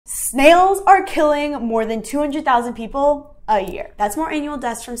Snails are killing more than 200,000 people a year. That's more annual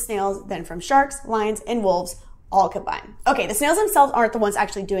deaths from snails than from sharks, lions, and wolves all combined. Okay, the snails themselves aren't the ones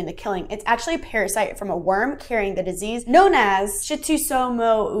actually doing the killing. It's actually a parasite from a worm carrying the disease known as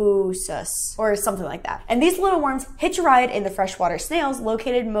Schistosomonas or something like that. And these little worms hitch a ride in the freshwater snails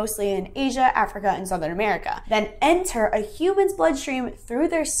located mostly in Asia, Africa, and Southern America, then enter a human's bloodstream through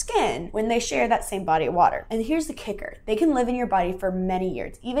their skin when they share that same body of water. And here's the kicker. They can live in your body for many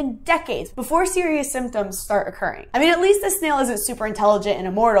years, even decades, before serious symptoms start occurring. I mean, at least the snail isn't super intelligent and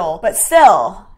immortal, but still,